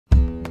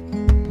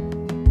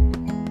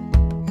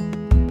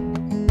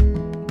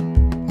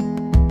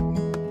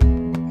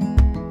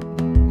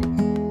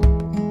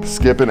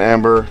Skip and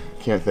Amber,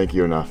 can't thank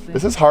you enough.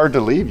 This is hard to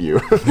leave you.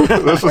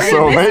 This is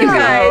so amazing.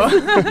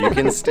 You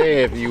can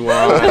stay if you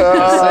want.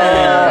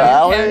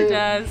 Allie,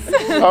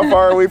 how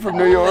far are we from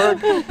New York?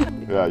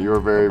 Yeah, you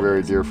are very,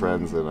 very dear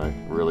friends, and I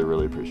really,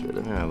 really appreciate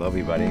it. Yeah, I love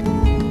you, buddy.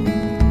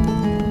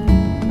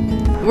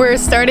 We're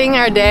starting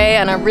our day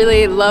on a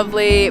really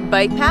lovely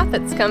bike path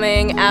that's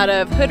coming out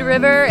of Hood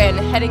River and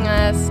heading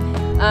us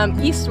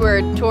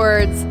eastward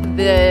towards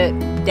the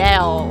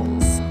Dells.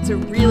 It's a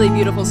really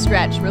beautiful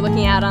stretch. We're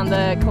looking out on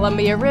the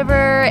Columbia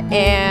River,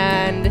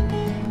 and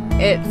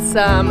it's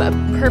a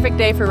perfect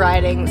day for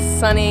riding.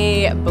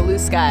 Sunny, blue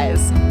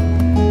skies.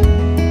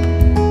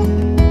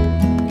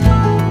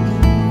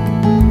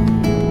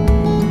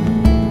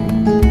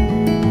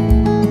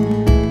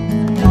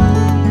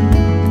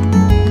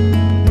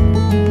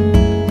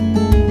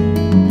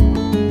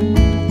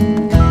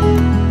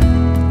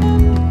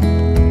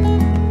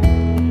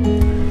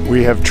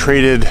 We have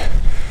traded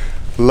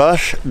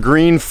lush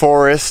green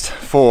forest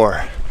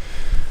for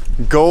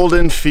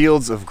golden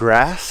fields of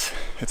grass.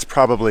 It's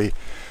probably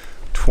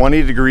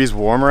 20 degrees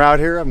warmer out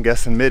here. I'm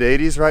guessing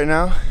mid-80s right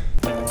now.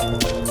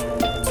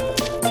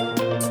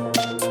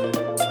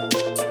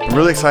 I'm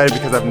really excited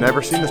because I've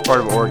never seen this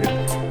part of Oregon.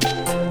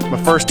 It's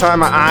my first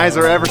time my eyes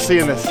are ever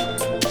seeing this.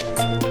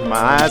 My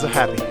eyes are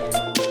happy.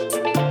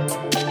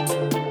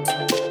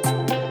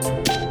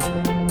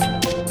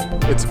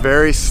 It's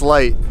very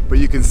slight, but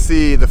you can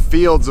see the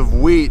fields of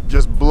wheat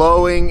just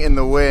blowing in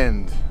the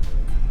wind.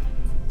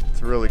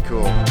 It's really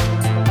cool.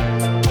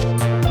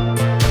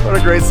 What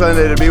a great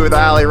Sunday to be with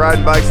Allie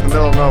riding bikes in the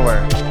middle of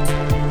nowhere.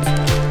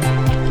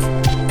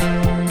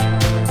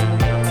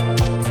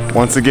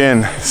 Once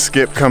again,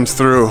 Skip comes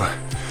through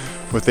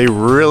with a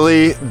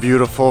really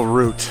beautiful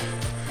route.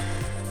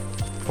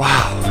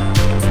 Wow.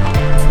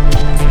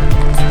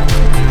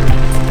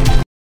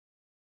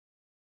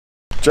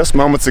 Just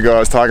moments ago, I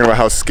was talking about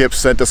how Skip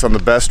sent us on the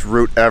best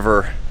route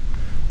ever.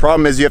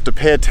 Problem is you have to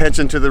pay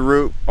attention to the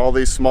route. All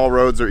these small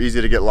roads are easy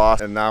to get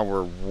lost, and now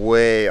we're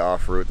way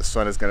off route. The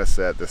sun is gonna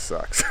set. This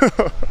sucks.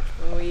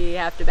 We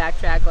have to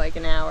backtrack like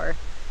an hour.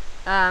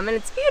 And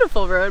it's a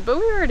beautiful road, but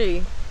we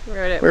already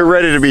rode it. We're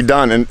ready to be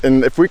done,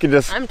 and if we could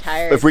just... I'm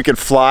tired. If we could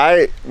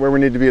fly, where we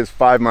need to be is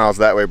 5 miles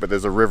that way, but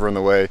there's a river in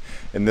the way,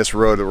 and this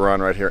road that we're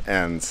on right here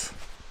ends.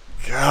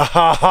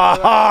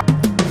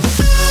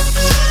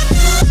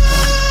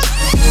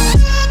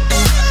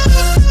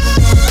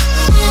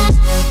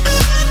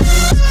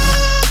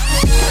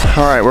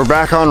 All right, we're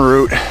back en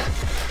route.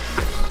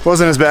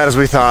 Wasn't as bad as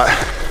we thought,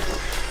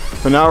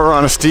 but now we're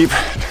on a steep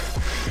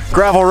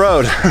gravel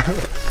road.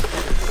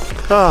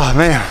 Oh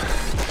man,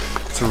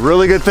 it's a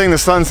really good thing the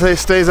sun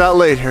stays out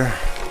late here.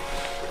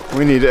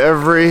 We need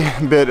every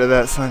bit of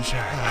that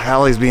sunshine.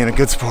 Allie's being a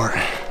good sport.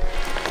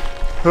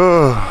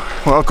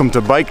 Oh, welcome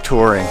to bike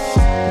touring.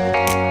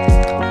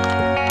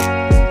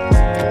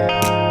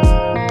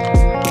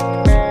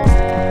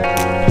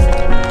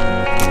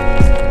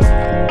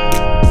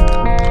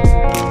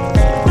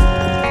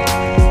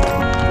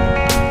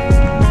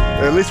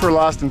 At least we're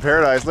lost in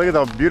paradise. Look at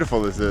how beautiful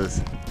this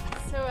is.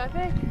 So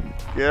epic.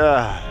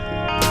 Yeah.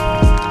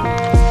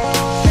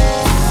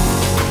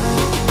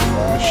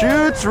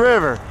 Deschutes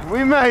River.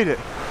 We made it.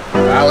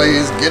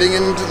 Allie's getting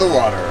into the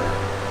water.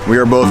 We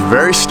are both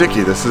very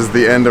sticky. This is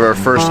the end of our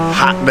first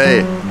hot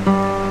day.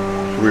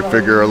 We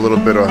figure a little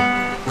bit of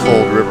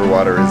cold river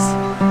water is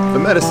the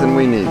medicine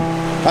we need.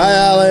 Hi,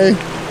 Allie.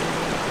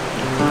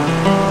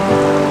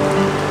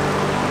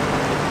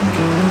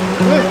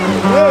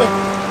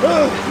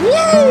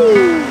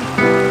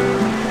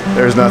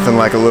 There's nothing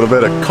like a little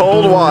bit of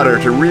cold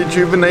water to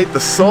rejuvenate the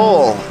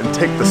soul and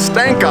take the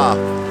stank off.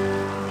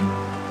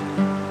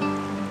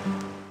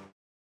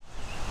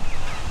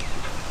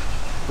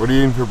 What are you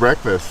eating for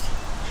breakfast?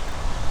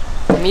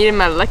 I'm eating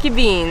my lucky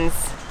beans.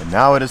 And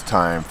now it is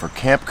time for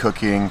camp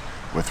cooking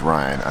with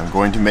Ryan. I'm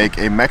going to make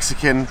a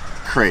Mexican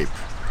crepe.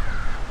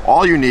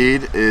 All you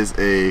need is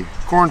a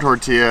corn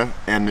tortilla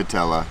and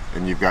Nutella,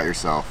 and you've got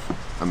yourself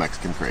a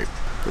Mexican crepe.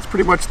 It's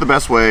pretty much the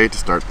best way to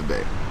start the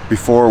day.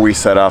 Before we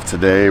set off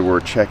today, we're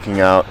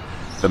checking out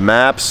the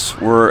maps.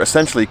 We're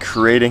essentially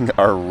creating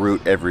our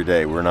route every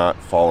day. We're not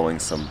following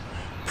some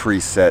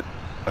preset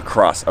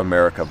across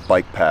America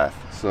bike path.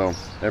 So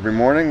every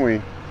morning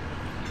we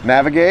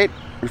navigate,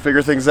 we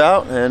figure things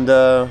out, and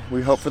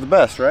we hope for the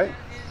best, right?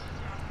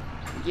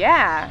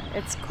 Yeah,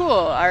 it's cool.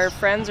 Our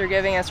friends are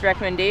giving us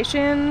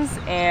recommendations,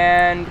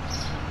 and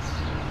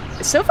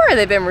so far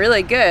they've been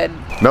really good.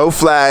 No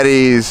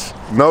flatties,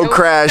 no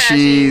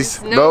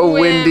crashies, no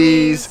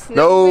windies,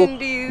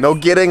 no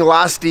getting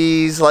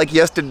losties like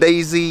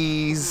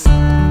yesterdaysies.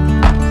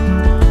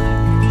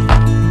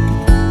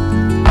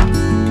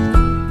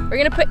 We're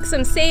gonna put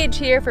some sage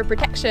here for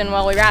protection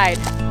while we ride.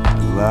 I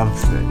love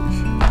sage.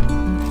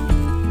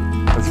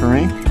 That's for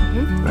me?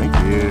 Mm-hmm. Thank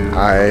you.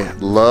 I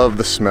love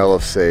the smell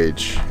of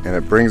sage, and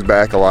it brings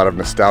back a lot of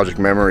nostalgic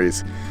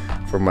memories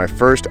from my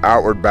first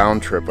outward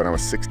bound trip when I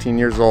was 16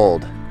 years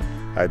old.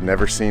 I'd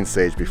never seen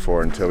sage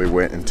before until we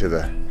went into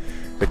the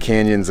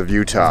canyons of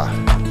Utah.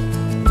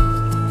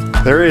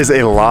 There is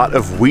a lot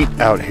of wheat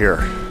out here.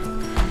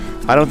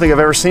 I don't think I've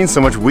ever seen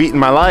so much wheat in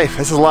my life.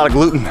 This is a lot of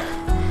gluten.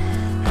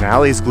 And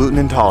Allie's gluten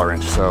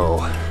intolerant, so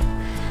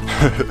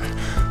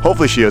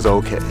hopefully she is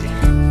okay.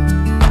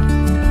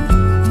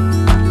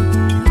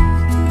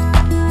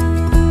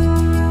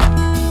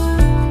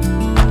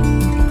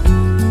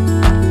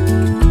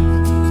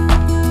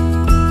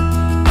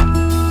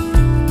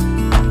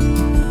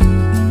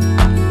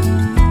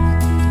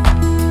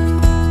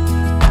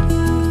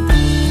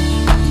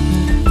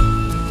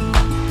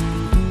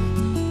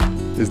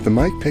 Is the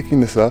mic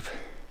picking this up?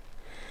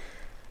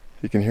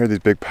 You can hear these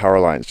big power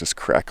lines just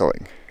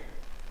crackling.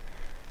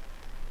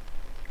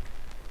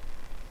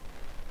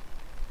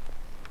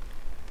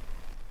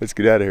 Let's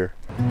get out of here.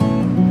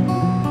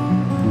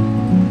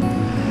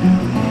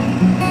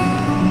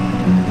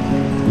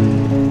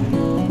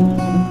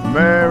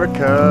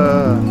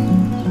 America.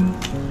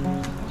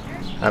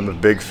 I'm a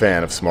big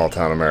fan of small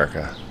town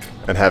America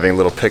and having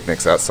little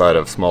picnics outside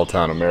of small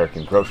town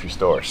American grocery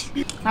stores.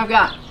 I've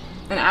got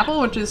an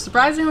apple, which is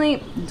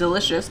surprisingly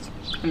delicious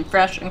and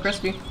fresh and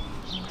crispy,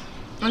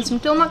 and some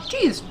Tillamook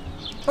cheese.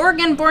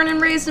 Oregon born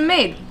and raised and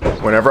made.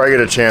 Whenever I get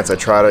a chance, I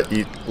try to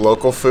eat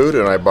local food,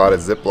 and I bought a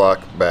Ziploc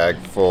bag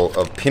full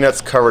of peanuts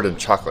covered in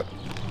chocolate.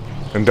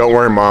 And don't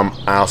worry, Mom,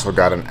 I also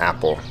got an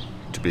apple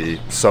to be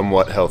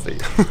somewhat healthy.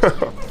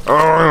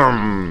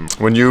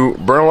 When you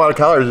burn a lot of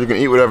calories, you can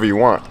eat whatever you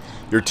want.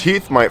 Your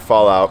teeth might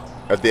fall out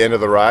at the end of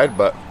the ride,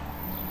 but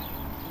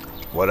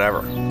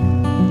whatever.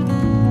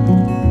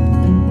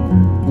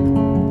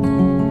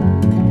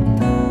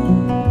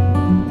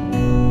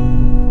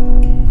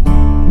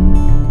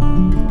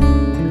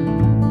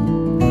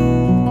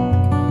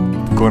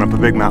 Going up a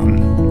big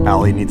mountain.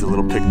 Allie needs a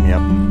little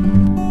pick-me-up.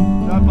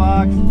 Shot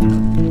box.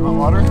 You want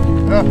water?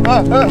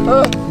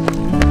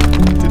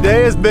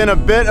 Today has been a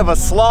bit of a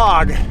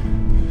slog.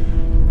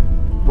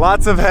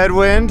 Lots of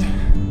headwind.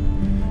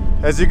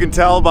 As you can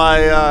tell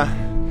by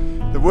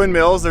the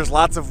windmills, there's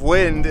lots of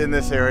wind in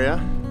this area.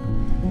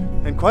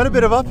 And quite a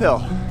bit of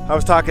uphill. I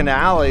was talking to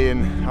Allie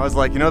and I was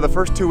like, you know, the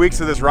first 2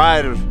 weeks of this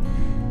ride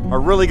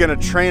are really gonna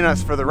train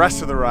us for the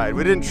rest of the ride.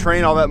 We didn't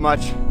train all that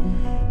much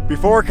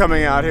before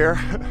coming out here.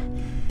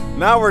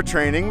 Now we're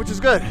training, which is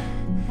good.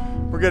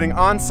 We're getting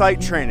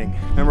on-site training,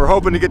 and we're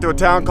hoping to get to a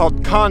town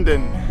called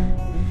Condon.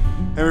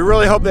 And we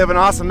really hope they have an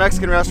awesome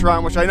Mexican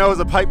restaurant, which I know is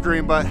a pipe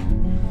dream, but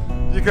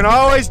you can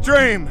always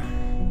dream.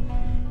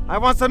 I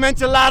want some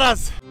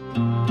enchiladas.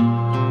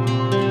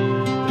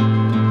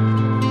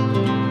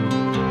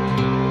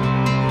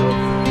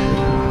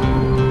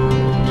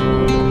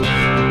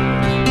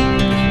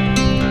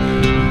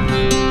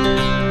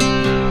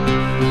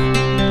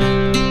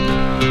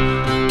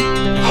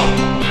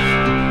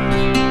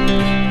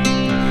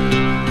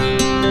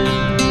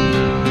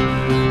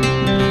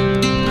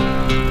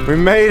 We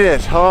made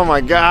it! Oh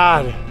my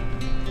God!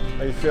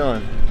 How you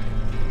feeling?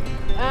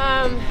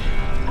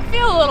 I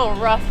feel a little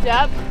roughed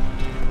up.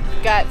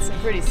 Got some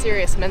pretty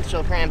serious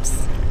menstrual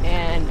cramps,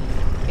 and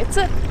it's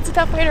a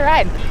tough way to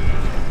ride.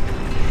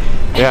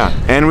 Yeah,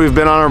 and we've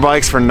been on our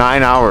bikes for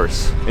 9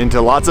 hours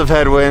into lots of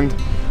headwind,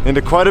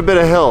 into quite a bit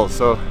of hill.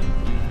 So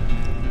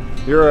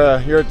you're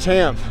a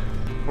champ.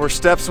 We're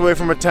steps away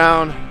from a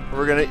town.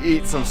 We're gonna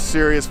eat some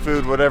serious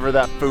food, whatever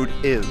that food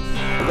is.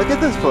 Look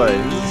at this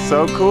place. This is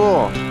so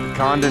cool.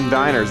 Condon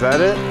Diner, is that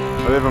it?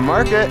 Oh, they have a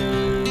market.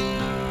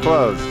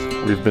 Closed.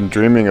 We've been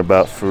dreaming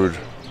about food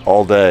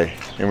all day,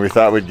 and we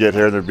thought we'd get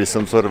here and there'd be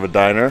some sort of a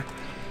diner,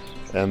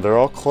 and they're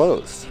all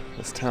closed.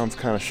 This town's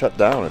kind of shut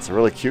down. It's a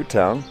really cute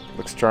town.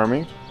 Looks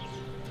charming,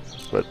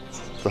 but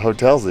the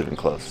hotel's even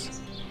closed.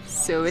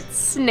 So it's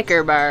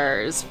Snicker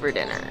bars for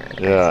dinner.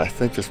 Yeah, I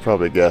think there's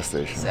probably a gas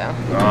station. So.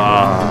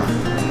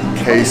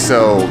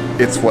 Queso,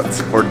 it's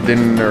what's for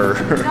dinner.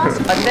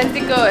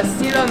 Auténtico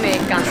estilo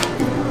mexicano.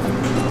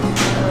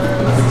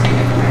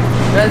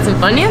 Want some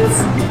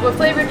Funyuns? What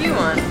flavor do you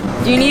want?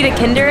 Do you need a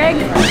Kinder Egg?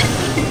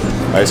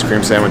 Ice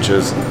cream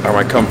sandwiches are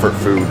my comfort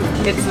food.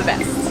 It's the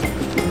best.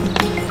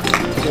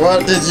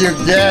 What did you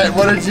get?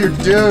 What did you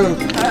do?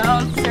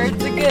 Oh, sure,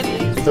 it's a goodie.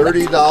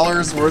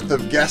 $30 worth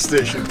of gas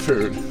station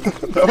food.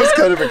 That was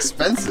kind of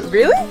expensive.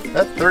 Really?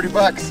 That's 30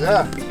 bucks,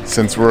 yeah.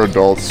 Since we're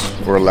adults,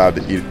 we're allowed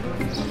to eat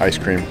ice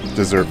cream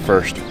dessert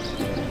first.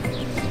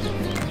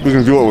 We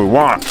can do what we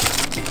want.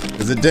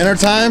 Is it dinner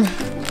time?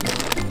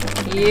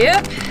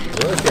 Yep.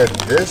 Look at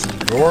this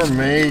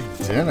gourmet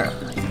dinner.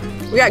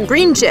 We got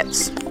green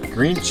chips.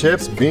 Green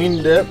chips,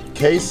 bean dip,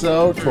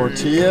 queso,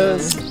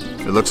 tortillas.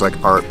 It looks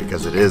like art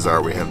because it is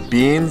art. We have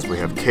beans, we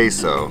have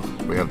queso,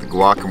 we have the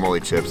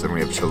guacamole chips, and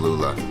we have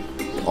Cholula.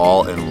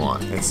 All in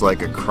one. It's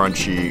like a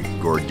crunchy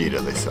gordita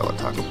they sell at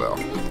Taco Bell.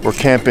 We're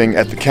camping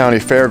at the county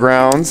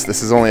fairgrounds.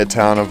 This is only a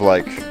town of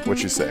like,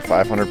 what'd you say,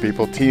 500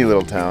 people? Teeny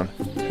little town.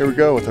 Here we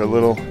go with our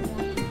little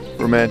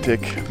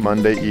romantic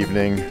Monday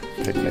evening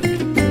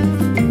picnic.